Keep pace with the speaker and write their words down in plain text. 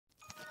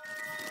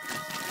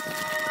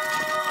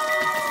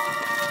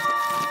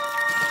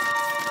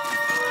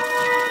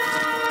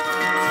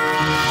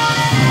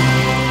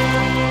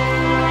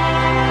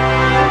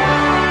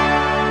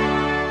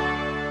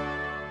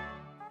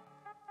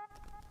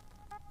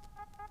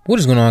What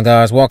is going on,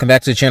 guys? Welcome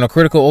back to the channel.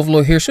 Critical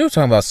Overlord here. So we're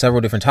talking about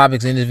several different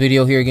topics in this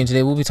video here. Again,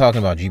 today we'll be talking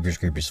about Jeepers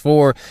Creepers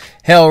 4,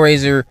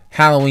 Hellraiser,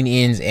 Halloween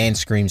Ends, and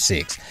Scream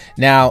 6.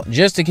 Now,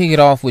 just to kick it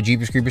off with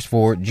Jeepers Creepers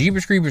 4,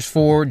 Jeepers Creepers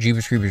 4,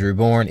 Jeepers Creepers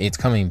Reborn, it's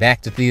coming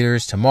back to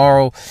theaters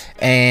tomorrow,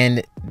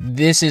 and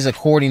this is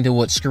according to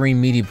what Scream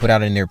Media put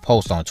out in their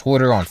post on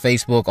Twitter, on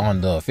Facebook,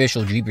 on the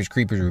official Jeepers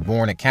Creepers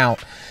Reborn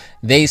account.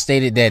 They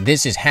stated that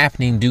this is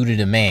happening due to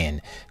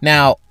demand.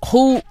 Now,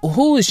 who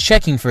is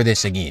checking for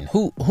this again?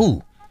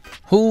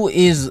 Who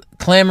is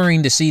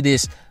clamoring to see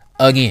this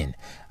again?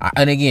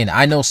 And again,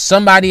 I know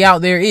somebody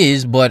out there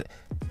is, but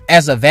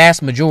as a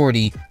vast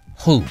majority,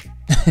 who?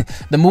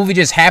 The movie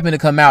just happened to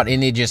come out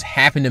and it just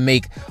happened to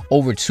make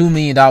over $2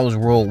 million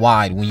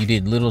worldwide when you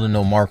did little to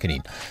no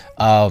marketing.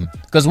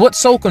 Because what's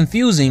so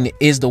confusing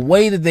is the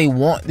way that they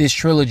want this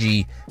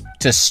trilogy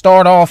to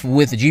start off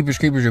with Jeepers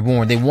Creepers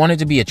Reborn. They want it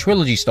to be a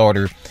trilogy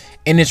starter,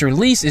 and its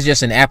release is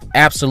just an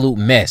absolute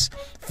mess.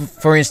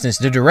 For instance,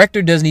 the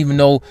director doesn't even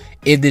know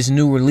if this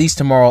new release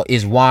tomorrow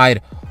is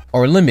wide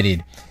or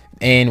limited.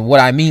 And what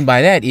I mean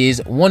by that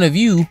is, one of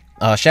you,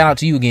 shout out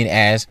to you again,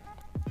 as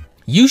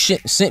you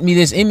sent me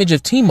this image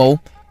of Timo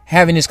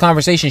having this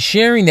conversation,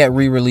 sharing that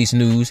re-release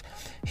news.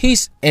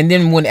 And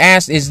then when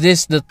asked, is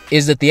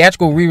the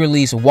theatrical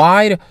re-release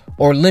wide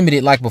or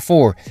limited like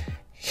before?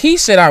 He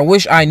said, "I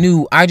wish I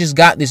knew. I just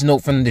got this note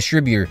from the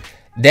distributor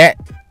that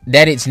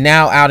it's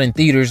now out in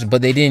theaters,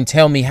 but they didn't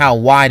tell me how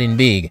wide and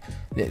big."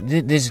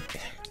 He's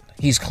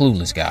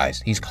clueless,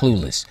 guys. He's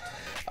clueless.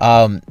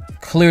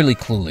 Clearly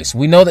clueless.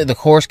 We know that the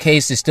court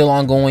case is still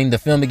ongoing. The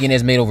film again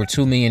has made over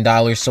 $2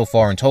 million so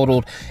far in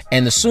total,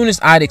 and the soonest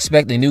I'd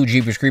expect a new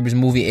Jeepers Creepers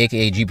movie,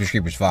 aka Jeepers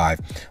Creepers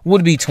 5,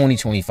 would be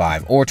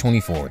 2025 or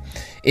 24.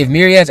 If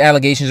Myriad's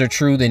allegations are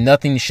true, then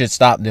nothing should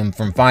stop them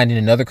from finding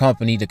another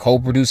company to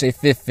co-produce a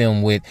fifth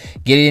film with,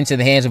 get it into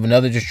the hands of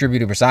another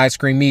distributor besides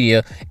Scream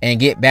Media, and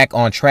get back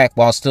on track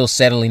while still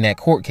settling that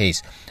court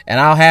case. And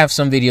I'll have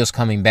some videos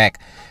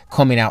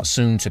coming out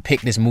soon to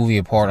pick this movie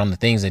apart on the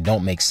things that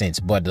don't make sense.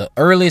 But the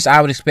earliest I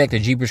would expect a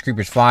Jeepers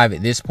Creepers 5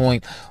 at this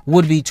point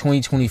would be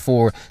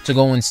 2024 to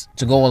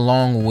go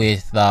along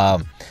with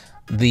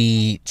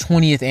the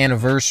 20th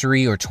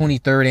anniversary or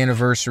 23rd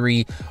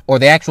anniversary or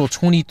the actual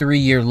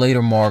 23-year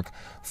later mark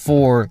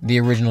for the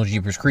original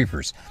Jeepers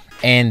Creepers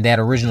and that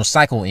original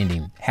cycle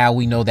ending. How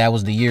we know that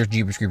was the year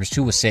Jeepers Creepers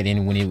 2 was set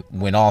in when it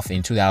went off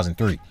in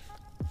 2003.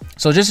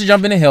 So just to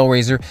jump into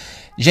Hellraiser,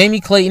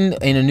 Jamie Clayton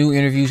in a new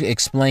interview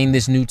explained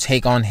this new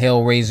take on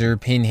Hellraiser,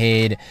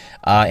 Pinhead,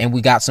 and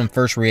we got some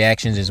first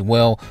reactions as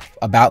well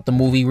about the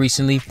movie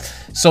recently.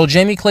 So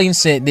Jamie Clayton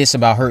said this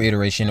about her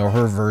iteration, or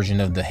her version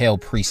of the Hell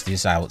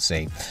Priestess, I would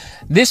say.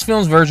 "This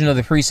film's version of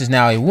the priest is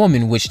now a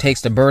woman, which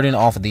takes the burden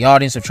off of the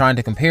audience of trying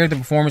to compare the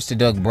performance to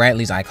Doug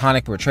Bradley's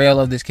iconic portrayal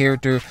of this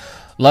character,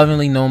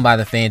 lovingly known by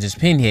the fans as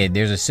Pinhead.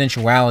 There's a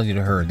sensuality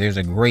to her, there's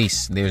a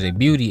grace, there's a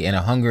beauty, and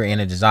a hunger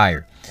and a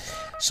desire."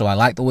 So I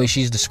like the way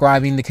she's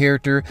describing the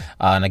character.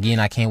 And again,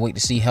 I can't wait to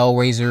see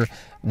Hellraiser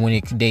when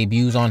it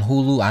debuts on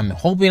Hulu. I'm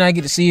hoping I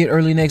get to see it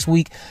early next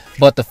week.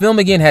 But the film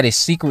again had a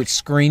secret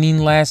screening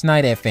last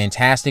night at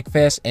Fantastic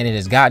Fest, and it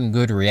has gotten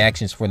good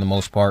reactions for the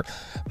most part,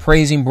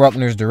 praising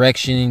Bruckner's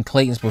direction,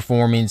 Clayton's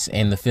performance,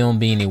 and the film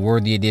being a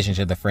worthy addition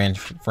to the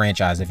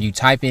franchise. If you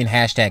type in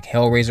hashtag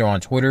Hellraiser on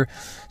Twitter,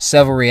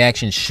 several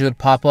reactions should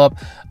pop up.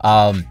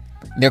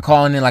 They're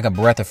calling it like a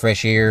breath of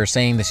fresh air,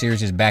 saying the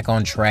series is back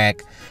on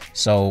track.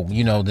 So,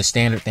 you know, the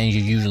standard things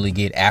you usually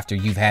get after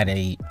you've had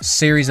a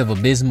series of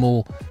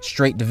abysmal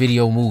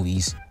straight-to-video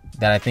movies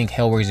that I think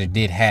Hellraiser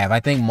did have.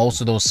 I think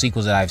most of those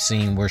sequels that I've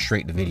seen were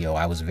straight-to-video.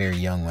 I was very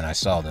young when I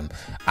saw them.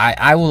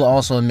 I will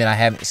also admit I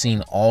haven't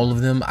seen all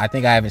of them. I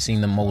think I haven't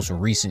seen the most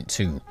recent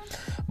two.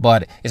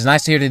 But it's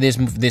nice to hear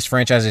that this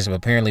franchise is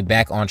apparently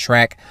back on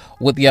track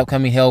with the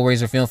upcoming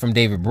Hellraiser film from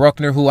David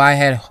Bruckner, who I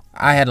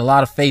had a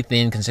lot of faith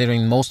in,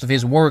 considering most of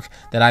his work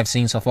that I've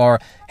seen so far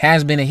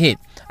has been a hit.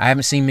 I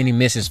haven't seen many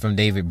misses from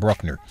David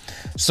Bruckner.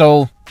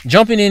 So,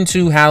 jumping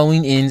into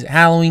Halloween Ends.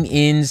 Halloween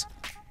Ends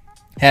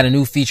had a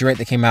new featurette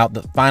that came out,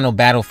 the Final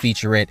Battle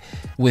featurette,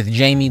 with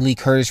Jamie Lee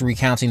Curtis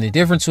recounting the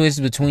different twists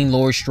between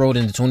Laurie Strode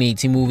in the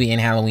 2018 movie and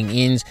Halloween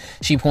Ends.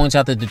 She points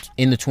out that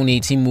in the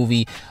 2018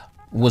 movie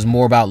was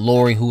more about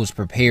Laurie, who was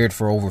prepared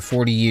for over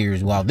 40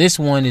 years, while this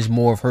one is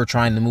more of her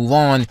trying to move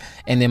on,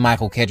 and then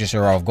Michael catches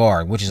her off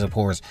guard, which is, of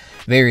course,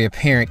 very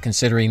apparent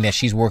considering that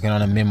she's working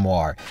on a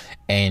memoir,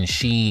 and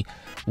she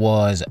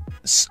was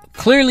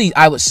clearly,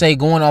 I would say,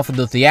 going off of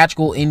the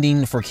theatrical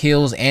ending for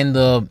Kills and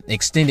the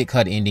extended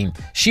cut ending,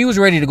 she was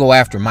ready to go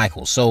after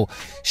Michael. So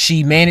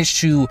she managed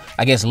to,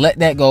 I guess, let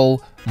that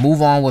go,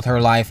 move on with her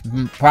life,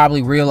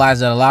 probably realize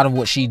that a lot of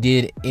what she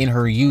did in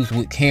her youth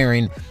with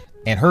Karen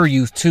and her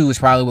youth too is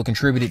probably what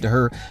contributed to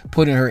her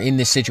putting her in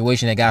this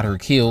situation that got her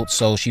killed.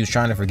 So she was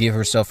trying to forgive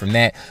herself from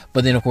that.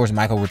 But then, of course,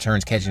 Michael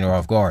returns, catching her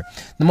off guard.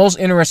 The most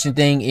interesting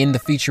thing in the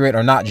featurette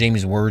are not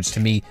Jamie's words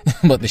to me,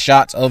 but the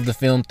shots of the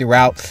film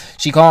throughout.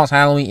 She calls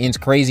Halloween Ends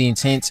crazy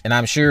intense, and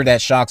I'm sure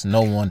that shocks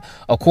no one.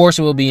 Of course,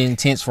 it will be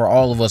intense for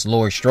all of us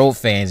Laurie Strode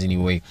fans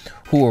anyway,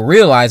 who are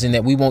realizing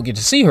that we won't get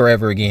to see her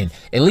ever again,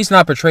 at least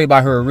not portrayed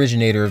by her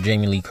originator of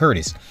Jamie Lee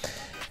Curtis.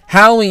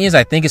 Halloween Ends,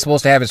 I think, is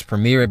supposed to have its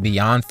premiere at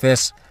Beyond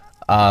Fest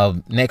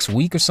next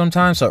week or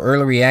sometime, so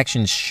early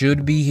reactions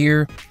should be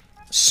here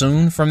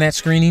soon from that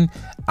screening.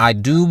 I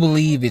do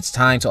believe it's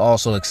time to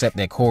also accept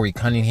that Corey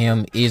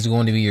Cunningham is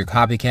going to be your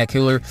copycat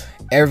killer.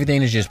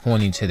 Everything is just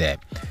pointing to that.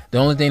 The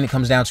only thing that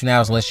comes down to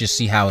now is let's just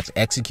see how it's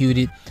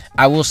executed.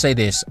 I will say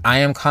this, I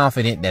am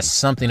confident that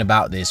something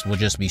about this will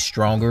just be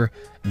stronger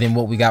than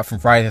what we got from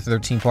Friday the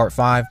 13th Part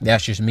 5.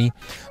 That's just me.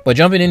 But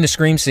jumping into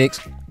Scream 6.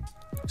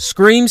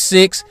 Scream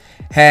 6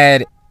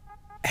 had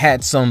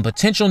some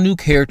potential new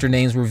character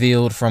names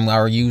revealed from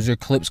our user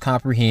Clips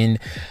Comprehend.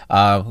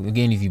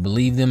 Again, if you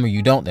believe them or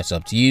you don't, that's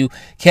up to you.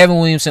 Kevin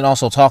Williamson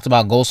also talked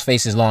about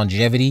Ghostface's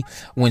longevity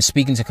when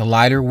speaking to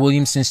Collider.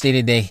 Williamson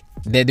stated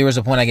that there was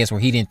a point, I guess, where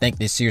he didn't think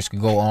this series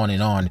could go on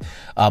and on,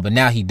 but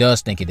now he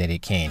does think that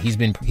it can.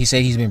 He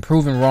said he's been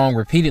proven wrong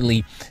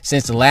repeatedly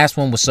since the last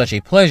one was such a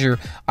pleasure.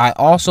 I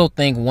also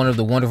think one of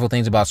the wonderful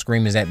things about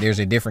Scream is that there's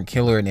a different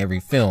killer in every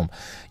film.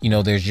 You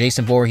know, there's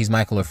Jason Voorhees,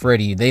 Michael, or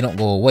Freddy. They don't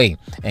go away,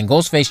 and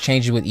Ghostface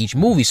changes with each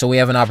movie, so we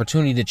have an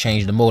opportunity to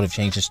change the motive,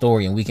 change the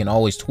story, and we can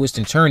always twist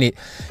and turn it,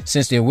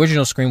 since the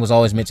original Scream was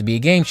always meant to be a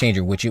game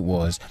changer, which it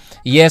was.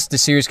 Yes, the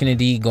series can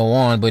indeed go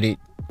on, but it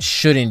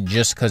shouldn't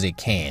just because it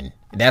can.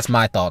 That's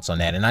my thoughts on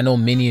that, and I know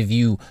many of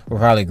you will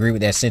probably agree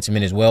with that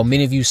sentiment as well.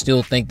 Many of you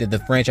still think that the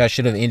franchise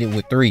should have ended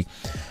with 3.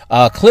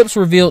 Clips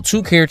revealed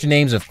 2 character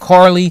names of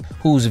Carly,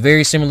 who's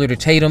very similar to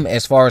Tatum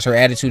as far as her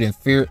attitude and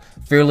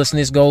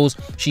fearlessness goes.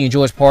 She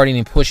enjoys partying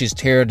and pushes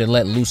terror to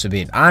let loose a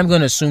bit. I'm going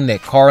to assume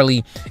that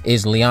Carly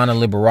is Liana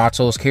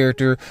Liberato's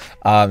character.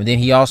 Then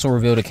he also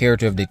revealed a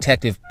character of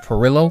Detective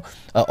Perillo,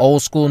 an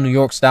old school New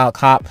York style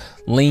cop,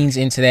 leans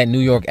into that New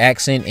York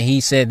accent, and he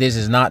said this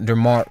is not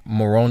Dermot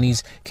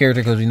Mulroney's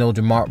character, because we know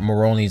Dermot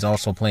Mulroney is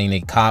also playing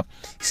a cop.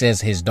 He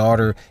says his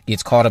daughter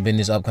gets caught up in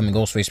this upcoming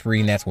Ghostface spree,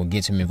 and that's what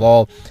gets him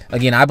involved.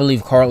 Again, I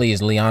believe Carly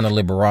is Liana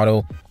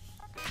Liberato.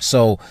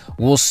 So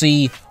we'll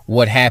see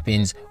what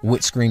happens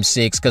with Scream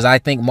 6, because I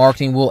think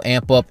marketing will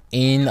amp up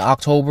in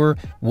October.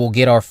 We'll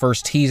get our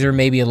first teaser,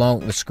 maybe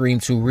along with Scream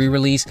 2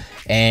 re-release,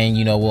 and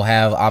you know, we'll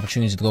have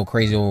opportunities to go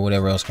crazy over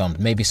whatever else comes.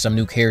 Maybe some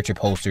new character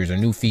posters or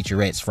new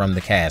featurettes from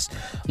the cast.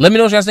 Let me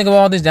know what you guys think of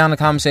all this down in the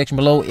comment section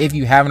below. If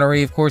you haven't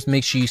already, of course,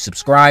 make sure you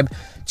subscribe.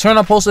 Turn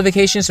on post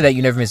notifications so that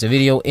you never miss a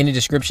video. In the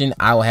description,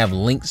 I will have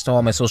links to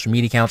all my social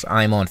media accounts.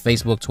 I'm on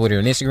Facebook, Twitter,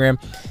 and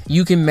Instagram.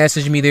 You can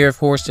message me there, of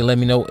course, to let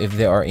me know if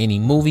there are any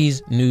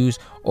movies, news,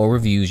 or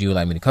reviews you would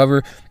like me to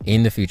cover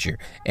in the future.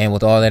 And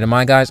with all that in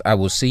mind, guys, I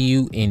will see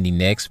you in the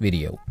next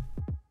video.